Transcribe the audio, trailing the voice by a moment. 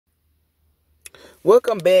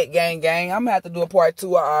Welcome back, gang. I'm gonna have to do a part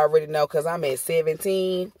 2. I already know, because I'm at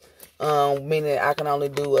 17. Meaning I can only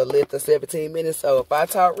do a length of 17 minutes. So if I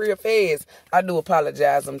talk real fast, I do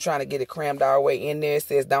apologize. I'm trying to get it crammed all the way in there. It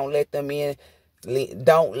says don't let them in.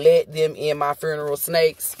 Don't let them in my funeral,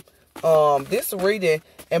 snakes. This reading,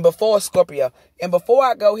 and before Scorpio, and before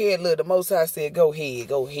I go ahead, look, the Most High said, go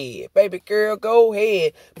ahead, baby girl, go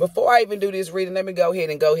ahead. Before I even do this reading, let me go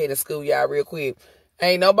ahead and school y'all real quick.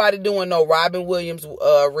 Ain't nobody doing no Robin Williams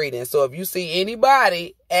reading. So if you see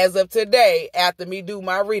anybody as of today after me do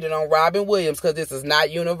my reading on Robin Williams, because this is not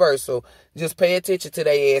universal, just pay attention to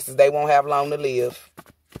their asses. They won't have long to live.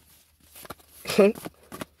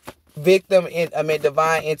 Victim in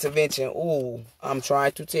divine intervention. Ooh, I'm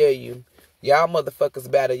trying to tell you. Y'all motherfuckers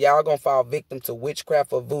better. Y'all gonna fall victim to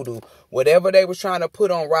witchcraft or voodoo. Whatever they was trying to put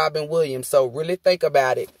on Robin Williams. So really think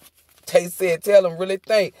about it. They said, tell them, really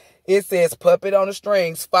think. It says, puppet on the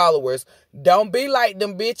strings, followers. Don't be like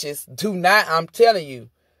them bitches. Do not, I'm telling you.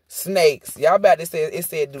 Snakes. Y'all about to say, it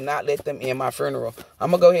said, do not let them in my funeral.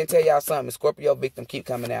 I'm going to go ahead and tell y'all something. Scorpio victim keep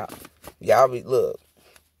coming out. Y'all be, look.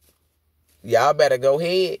 Y'all better go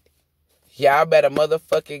ahead. Y'all better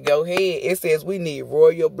motherfucking go ahead. It says we need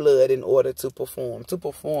royal blood in order to perform. To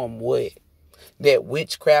perform what? That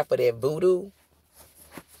witchcraft or that voodoo?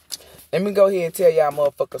 Let me go ahead and tell y'all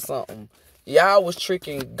motherfuckers something. Y'all was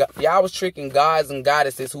tricking gods and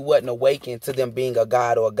goddesses who wasn't awakened to them being a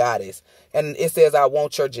god or a goddess. And it says, I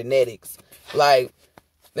want your genetics. Like,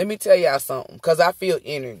 let me tell y'all something, because I feel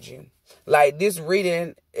energy. Like, this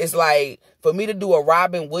reading is like, for me to do a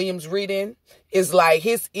Robin Williams reading, it's like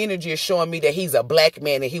his energy is showing me that he's a black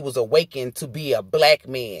man and he was awakened to be a black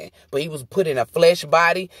man. But he was put in a flesh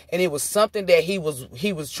body, and it was something that he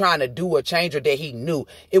was trying to do or change, or that he knew.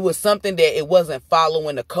 It was something that it wasn't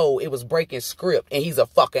following the code. It was breaking script, and he's a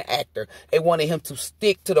fucking actor. They wanted him to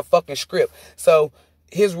stick to the fucking script. So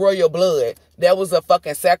his royal blood, that was a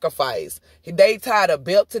fucking sacrifice. They tied a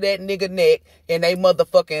belt to that nigga neck, and they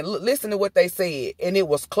motherfucking, listen to what they said, and it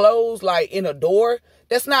was closed like in a door.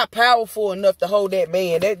 That's not powerful enough to hold that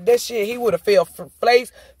man. That shit, he would have fell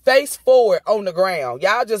face forward on the ground.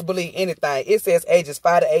 Y'all just believe anything. It says ages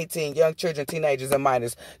 5 to 18, young children, teenagers, and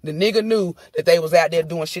minors. The nigga knew that they was out there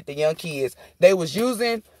doing shit to young kids. They was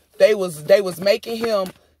making him,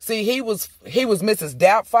 see, he was Mrs.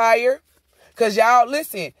 Doubtfire. Cause y'all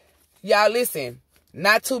listen,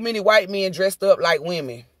 not too many white men dressed up like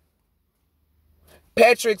women.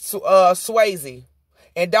 Patrick Swayze,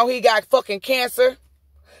 and don't he got fucking cancer?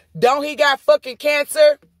 Don't he got fucking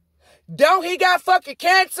cancer?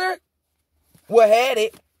 Well, had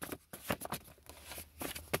it.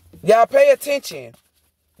 Y'all pay attention.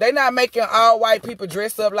 They not making all white people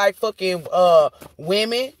dress up like fucking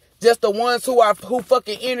women. Just the ones who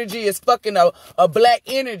fucking energy is fucking a black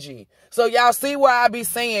energy. So y'all see why I be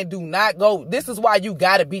saying do not go. This is why you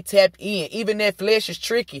gotta be tapped in. Even that flesh is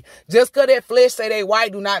tricky. Just cause that flesh say they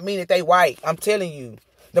white do not mean that they white. I'm telling you.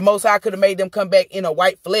 The Most High could have made them come back in a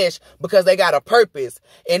white flesh because they got a purpose.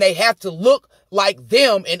 And they have to look like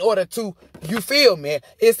them in order to, you feel me?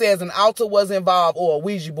 It says an altar was involved or a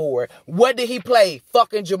Ouija board. What did he play?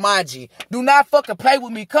 Fucking Jumanji. Do not fucking play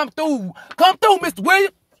with me. Come through. Come through, Mr.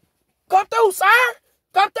 Williams. Come through, sir.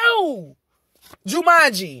 Come through.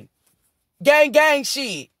 Jumanji. Gang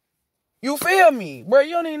shit. You feel me? Bro,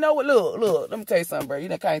 you don't even know what. Look. Let me tell you something, bro. You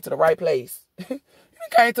done came to the right place. You done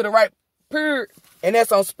came to the right period. And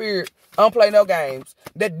that's on spirit. I don't play no games.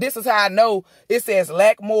 This is how I know. It says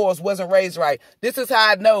lack morals, wasn't raised right. This is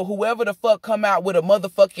how I know whoever the fuck come out with a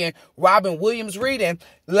motherfucking Robin Williams reading,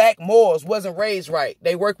 lack morals, wasn't raised right.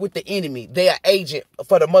 They work with the enemy. They are agent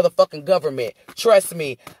for the motherfucking government. Trust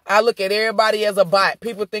me. I look at everybody as a bot.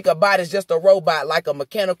 People think a bot is just a robot, like a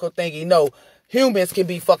mechanical thingy. No, humans can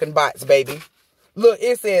be fucking bots, baby. Look,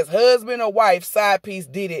 it says husband or wife, side piece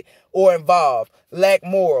did it or involved. Lack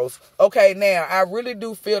morals. Okay, now, I really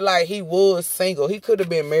do feel like he was single. He could have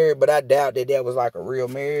been married, but I doubt that was like a real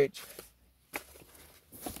marriage.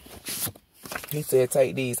 He said,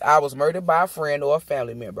 take these. I was murdered by a friend or a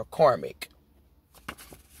family member. Karmic.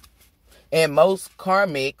 And most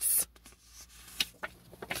karmics,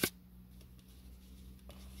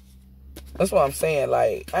 that's what I'm saying.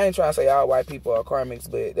 Like, I ain't trying to say all white people are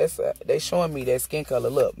karmics, but they showing me that skin color.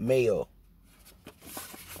 Look, male.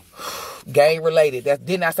 Gang related.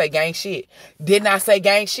 Didn't I say gang shit?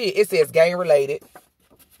 It says gang related.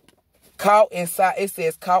 Caught inside. It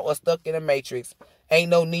says caught or stuck in a matrix.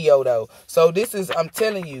 Ain't no Neo though. So this is, I'm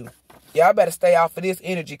telling you, y'all better stay off of this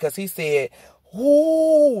energy, because he said,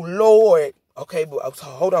 ooh, Lord. Okay, but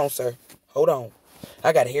hold on, sir. Hold on.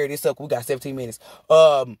 I gotta hear this up. We got 17 minutes.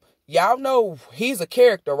 Y'all know he's a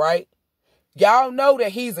character, right? Y'all know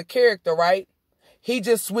that he's a character, right? He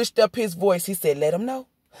just switched up his voice. He said, let him know.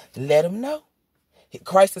 Let him know.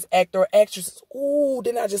 Crisis actor or actresses. Ooh,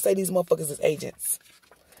 didn't I just say these motherfuckers is agents?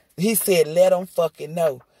 He said, let them fucking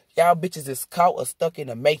know. Y'all bitches is caught or stuck in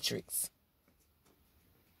the matrix.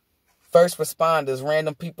 First responders,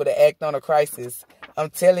 random people that act on a crisis. I'm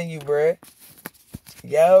telling you, bruh.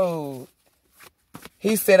 Yo.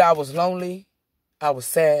 He said I was lonely, I was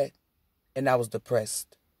sad, and I was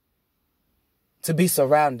depressed. To be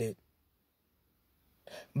surrounded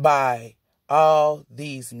by all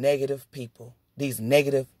these negative people, these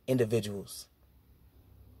negative individuals.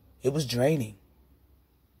 It was draining.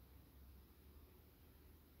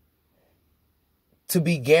 To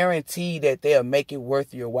be guaranteed that they'll make it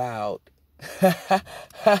worth your while.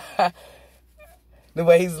 The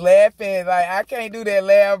way he's laughing, like, I can't do that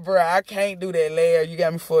laugh, bro. I can't do that laugh. You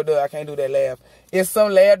got me fucked up. I can't do that laugh. It's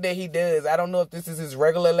some laugh that he does. I don't know if this is his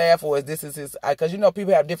regular laugh or if this is his... Because, you know,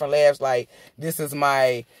 people have different laughs. Like, this is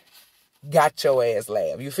my got your ass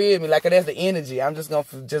laugh. You feel me? Like, that's the energy. I'm just going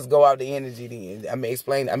to just go out the energy then. I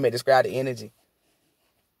may describe the energy.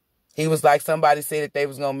 He was like, somebody said that they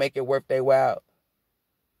was going to make it worth their while.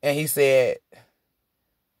 And he said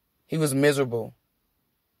he was miserable.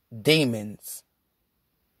 Demons.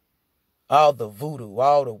 All the voodoo,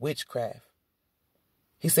 all the witchcraft.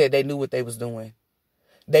 He said they knew what they was doing.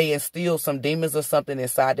 They instilled some demons or something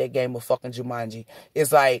inside that game of fucking Jumanji.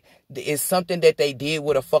 It's like, it's something that they did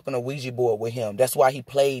with a fucking Ouija board with him. That's why he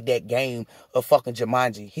played that game of fucking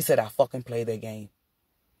Jumanji. He said, I fucking played that game.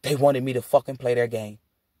 They wanted me to fucking play their game.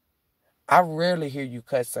 I rarely hear you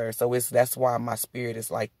cuss, sir. So that's why my spirit is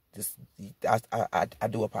like this. I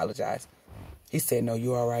do apologize. He said, no,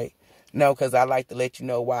 you all right. No, because I like to let you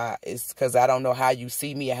know why. It's because I don't know how you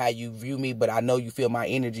see me and how you view me, but I know you feel my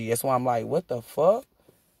energy. That's why I'm like, what the fuck?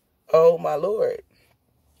 Oh, my Lord.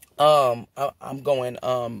 I'm going,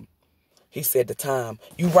 he said the time.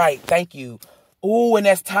 You right, thank you. Ooh, and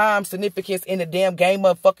that's time significance in the damn game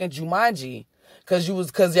of fucking Jumanji. Because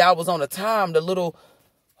y'all was on the time, the little,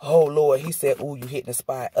 oh, Lord, he said, ooh, you hitting the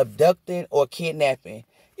spot. Abducting or kidnapping.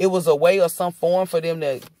 It was a way or some form for them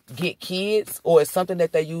to get kids, or it's something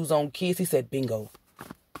that they use on kids. He said, bingo.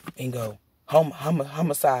 Bingo.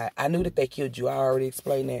 Homicide. I knew that they killed you. I already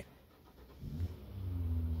explained that.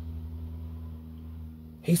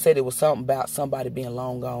 He said it was something about somebody being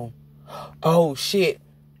long gone. Oh, shit.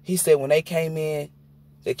 He said when they came in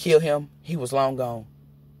to kill him, he was long gone.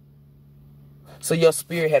 So your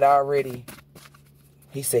spirit had already...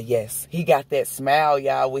 He said, yes. He got that smile,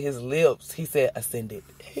 y'all, with his lips. He said, ascended.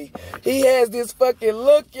 He has this fucking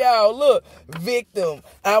look, y'all. Look, victim.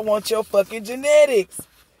 I want your fucking genetics.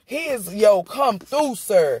 He is, yo, come through,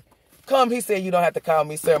 sir. Come, he said, you don't have to call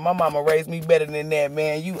me sir. My mama raised me better than that,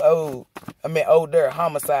 man. You old. I mean, older.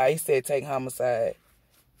 Homicide. He said, take homicide.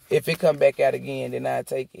 If it come back out again, then I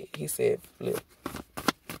take it. He said, flip.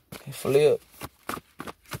 Flip.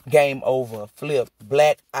 Game over. Flip.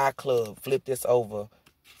 Black Eye Club. Flip this over.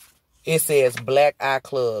 It says Black Eye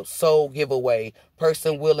Club. Soul giveaway.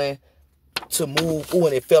 Person willing to move. Ooh,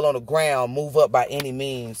 and it fell on the ground. Move up by any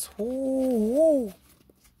means. Ooh, ooh.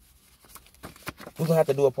 We're going to have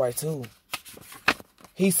to do a part 2.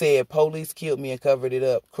 He said, police killed me and covered it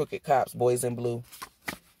up. Crooked cops, boys in blue.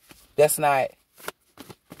 That's not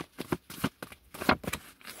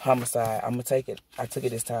homicide. I'm going to take it. I took it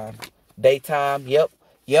this time. Daytime. Yep.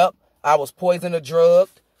 I was poisoned or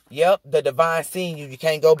drugged. Yep. The divine seen you. You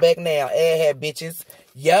can't go back now. Airhead bitches.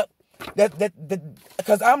 Yep.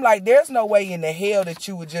 Because I'm like, there's no way in the hell that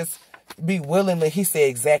you would just be willingly. He said,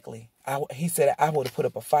 exactly. He said, I would have put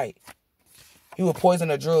up a fight. He was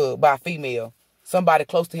poisoned or drugged by a female. Somebody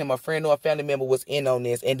close to him, a friend or a family member, was in on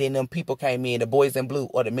this. And then them people came in, the boys in blue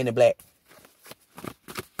or the men in black.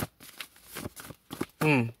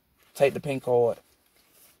 Take the pink card.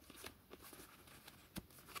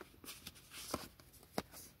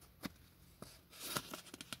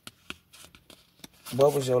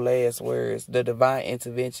 What was your last words? The divine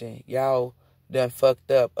intervention. Y'all done fucked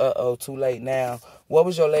up. Uh-oh, too late now. What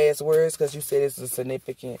was your last words? Because you said it's a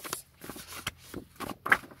significance.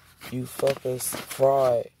 You fuckers.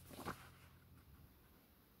 Fraud.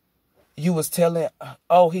 You was telling...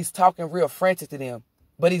 Oh, he's talking real frantic to them.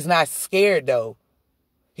 But he's not scared, though.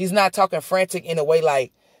 He's not talking frantic in a way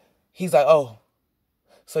like... He's like, oh.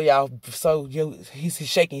 So y'all... So you... He's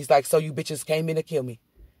shaking. He's like, so you bitches came in to kill me.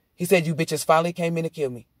 He said, you bitches finally came in to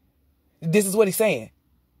kill me. This is what he's saying.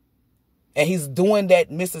 And he's doing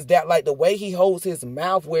that, Mrs. Doubt, like the way he holds his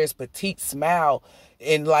mouth, where his petite smile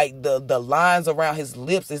and like the lines around his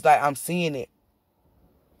lips. It's like, I'm seeing it.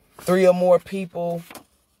 3 or more people.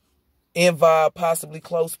 involve possibly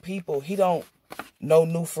close people. He don't know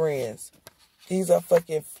new friends. These are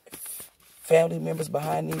fucking family members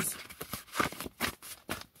behind these.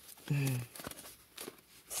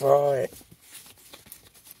 Fraud.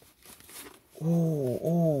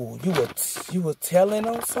 Ooh, you were telling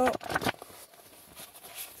on something?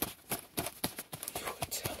 You were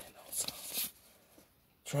telling on something.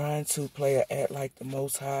 Trying to play an act like the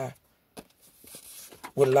Most High.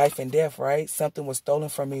 With life and death, right? Something was stolen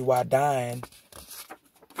from me while dying.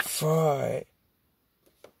 Fraud.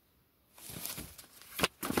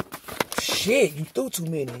 Shit, you threw too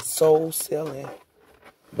many. Soul selling.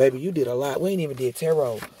 Baby, you did a lot. We ain't even did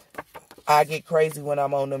tarot. I get crazy when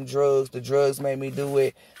I'm on them drugs. The drugs made me do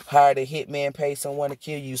it. Hired a hitman, pay someone to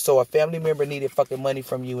kill you. So a family member needed fucking money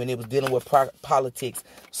from you, and it was dealing with politics,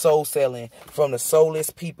 soul selling from the soulless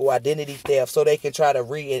people, identity theft, so they can try to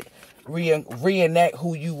reenact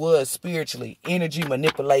who you was spiritually. Energy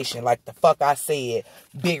manipulation, like the fuck I said.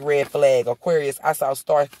 Big red flag. Aquarius, I saw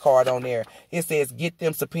star card on there. It says get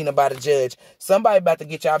them subpoenaed by the judge. Somebody about to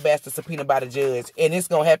get y'all bastard subpoenaed by the judge, and it's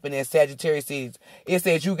gonna happen in Sagittarius seeds. It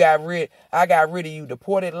says I got rid of you,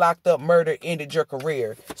 deported, locked up, murdered, ended your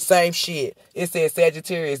career. Same shit. It says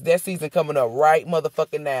Sagittarius, that season coming up right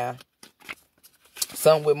motherfucking now.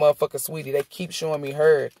 Something with motherfucking Sweetie. They keep showing me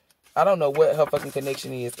her. I don't know what her fucking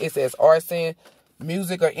connection is. It says arson,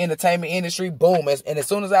 music or entertainment industry. Boom. And as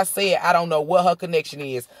soon as I say it, I don't know what her connection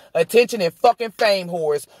is. Attention and fucking fame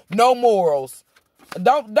whores. No morals.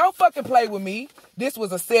 Don't fucking play with me. This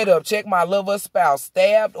was a setup. Check my lover, spouse,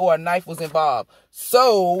 stabbed, or a knife was involved.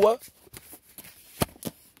 So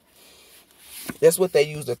that's what they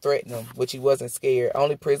used to threaten him, which he wasn't scared.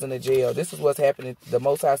 Only prison or jail. This is what's happening. The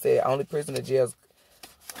Most High said only prison or jail.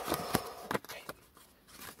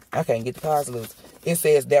 I can't get the cards loose. It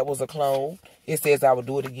says that was a clone. It says I would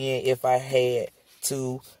do it again if I had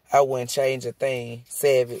to. I wouldn't change a thing.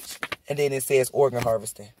 Savage. And then it says organ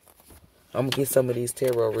harvesting. I'm going to get some of these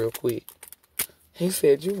tarot real quick. He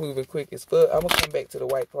said you moving quick as fuck. I'm going to come back to the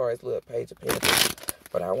white cards. Look, Page of Pentacles.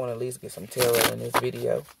 But I want to at least get some tarot in this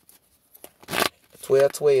video.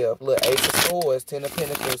 12-12. Look, Ace of Swords. 10 of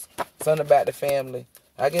Pentacles. Something about the family.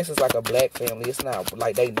 I guess it's like a black family. It's not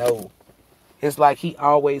like they know. It's like he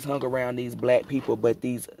always hung around these black people, but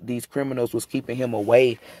these criminals was keeping him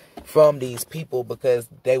away from these people because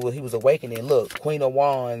he was awakening. Look, Queen of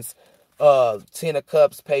Wands, 10 of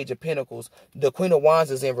Cups, Page of Pentacles. The Queen of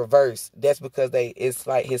Wands is in reverse. That's because it's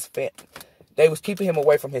like they was keeping him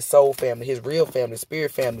away from his soul family, his real family,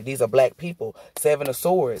 spirit family. These are black people. 7 of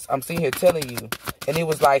Swords. I'm sitting here telling you. And it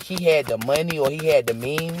was like he had the money or he had the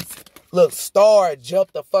means. Look, Star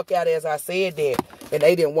jumped the fuck out as I said that. And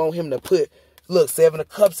they didn't want him to put... Look, 7 of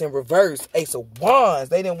Cups in reverse. Ace of Wands.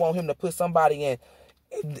 They didn't want him to put somebody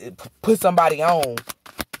on.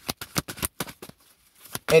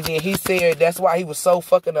 And then he said that's why he was so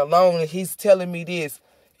fucking alone. And he's telling me this.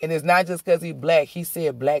 And it's not just because he's black. He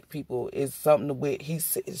said black people is something with...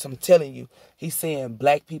 I'm telling you. He's saying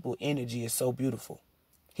black people energy is so beautiful.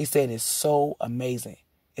 He's saying it's so amazing.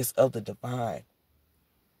 It's of the divine.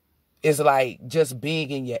 It's like just being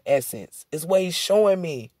in your essence. It's what he's showing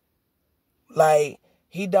me. Like,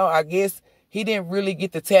 I guess he didn't really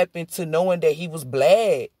get to tap into knowing that he was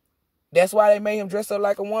black. That's why they made him dress up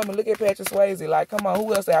like a woman. Look at Patrick Swayze. Like, come on,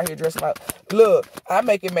 who else out here dressing like... Look, I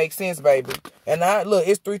make it make sense, baby. And look,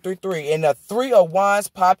 it's 333. And the 3 of Wands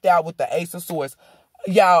popped out with the Ace of Swords.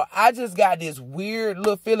 Y'all, I just got this weird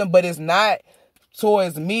little feeling, but it's not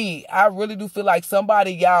towards me. I really do feel like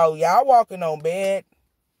somebody, y'all walking on bad.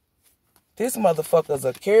 This motherfucker's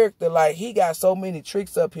a character. Like, he got so many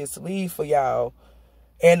tricks up his sleeve for y'all.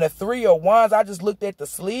 And the 3 of Wands, I just looked at the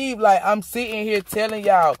sleeve. Like, I'm sitting here telling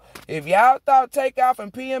y'all, if y'all thought Takeoff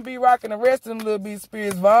and PNB rocking the rest of them little bit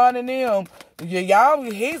Spears, Vaughn and them,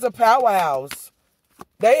 he's a powerhouse.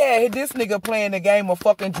 They had this nigga playing the game of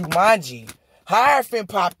fucking Jumanji. Hierophant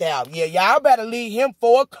popped out. Yeah, y'all better leave him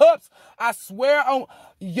 4 cups. I swear on...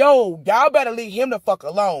 Yo, y'all better leave him the fuck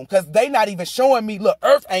alone. Because they not even showing me... Look,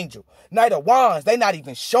 Earth Angel, Knight of Wands, they not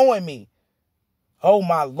even showing me. Oh,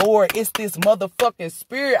 my Lord. It's this motherfucking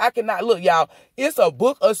spirit. I cannot... Look, y'all. It's a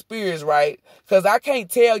book of spirits, right? Because I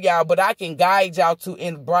can't tell y'all, but I can guide y'all to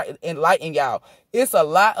enlighten y'all. It's a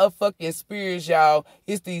lot of fucking spirits, y'all.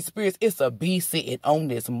 It's these spirits. It's a bee sitting on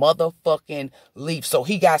this motherfucking leaf. So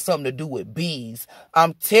he got something to do with bees.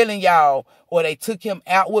 I'm telling y'all, or they took him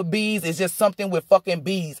out with bees. It's just something with fucking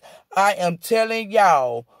bees. I am telling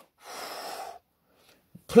y'all,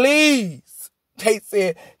 please. They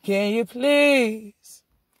said, can you please?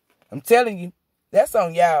 I'm telling you, that's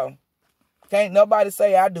on y'all. Can't nobody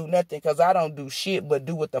say I do nothing because I don't do shit but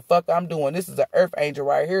do what the fuck I'm doing. This is an Earth Angel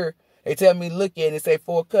right here. They tell me look at it and say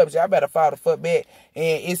 4 cups. Y'all better fall the fuck back.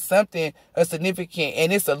 And it's something significant.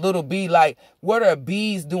 And it's a little bee. Like, what are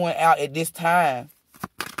bees doing out at this time?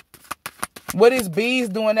 What is bees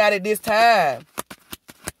doing out at this time?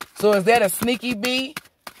 So is that a sneaky bee?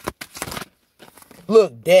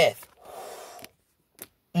 Look, death.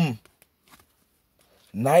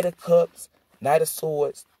 Knight of Cups, Knight of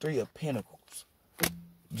Swords, 3 of Pentacles.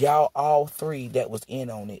 Y'all, all 3 that was in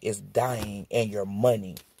on it is dying, and your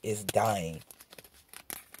money is dying.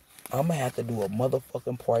 I'm going to have to do a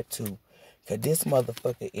motherfucking part 2. Because this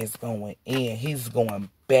motherfucker is going in. He's going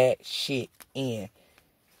bad shit in.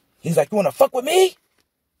 He's like, you want to fuck with me?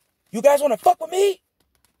 You guys want to fuck with me?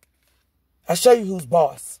 I'll show you who's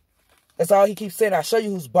boss. That's all he keeps saying. I'll show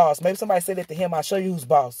you who's boss. Maybe somebody said that to him. I'll show you who's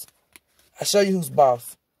boss. I'll show you who's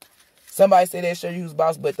boss. Somebody said they'll show you who's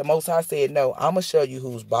boss, but the Most High said, no, I'm going to show you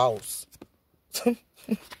who's boss.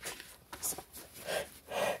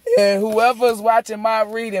 And whoever's watching my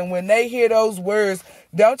reading, when they hear those words,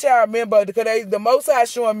 don't y'all remember, because the Most High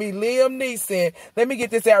showing me Liam Neeson. Let me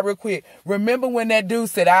get this out real quick. Remember when that dude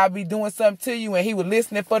said, I'll be doing something to you, and he was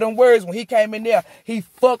listening for them words. When he came in there, he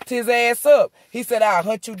fucked his ass up. He said, I'll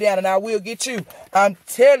hunt you down and I will get you. I'm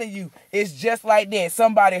telling you, it's just like that.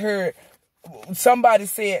 Somebody said, I'm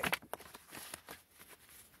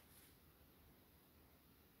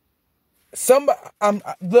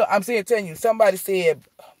telling you, somebody said,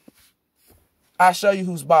 I'll show you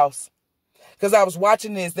who's boss. Because I was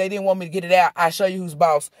watching this. They didn't want me to get it out. I'll show you who's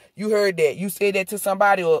boss. You heard that. You said that to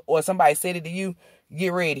somebody or somebody said it to you.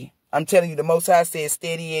 Get ready. I'm telling you, the Most High said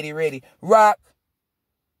steady, Eddie, ready. Rock.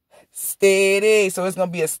 Steady. So it's going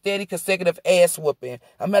to be a steady consecutive ass whooping.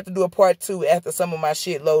 I'm going to have to do a part 2 after some of my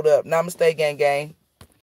shit load up. Namaste, gang gang.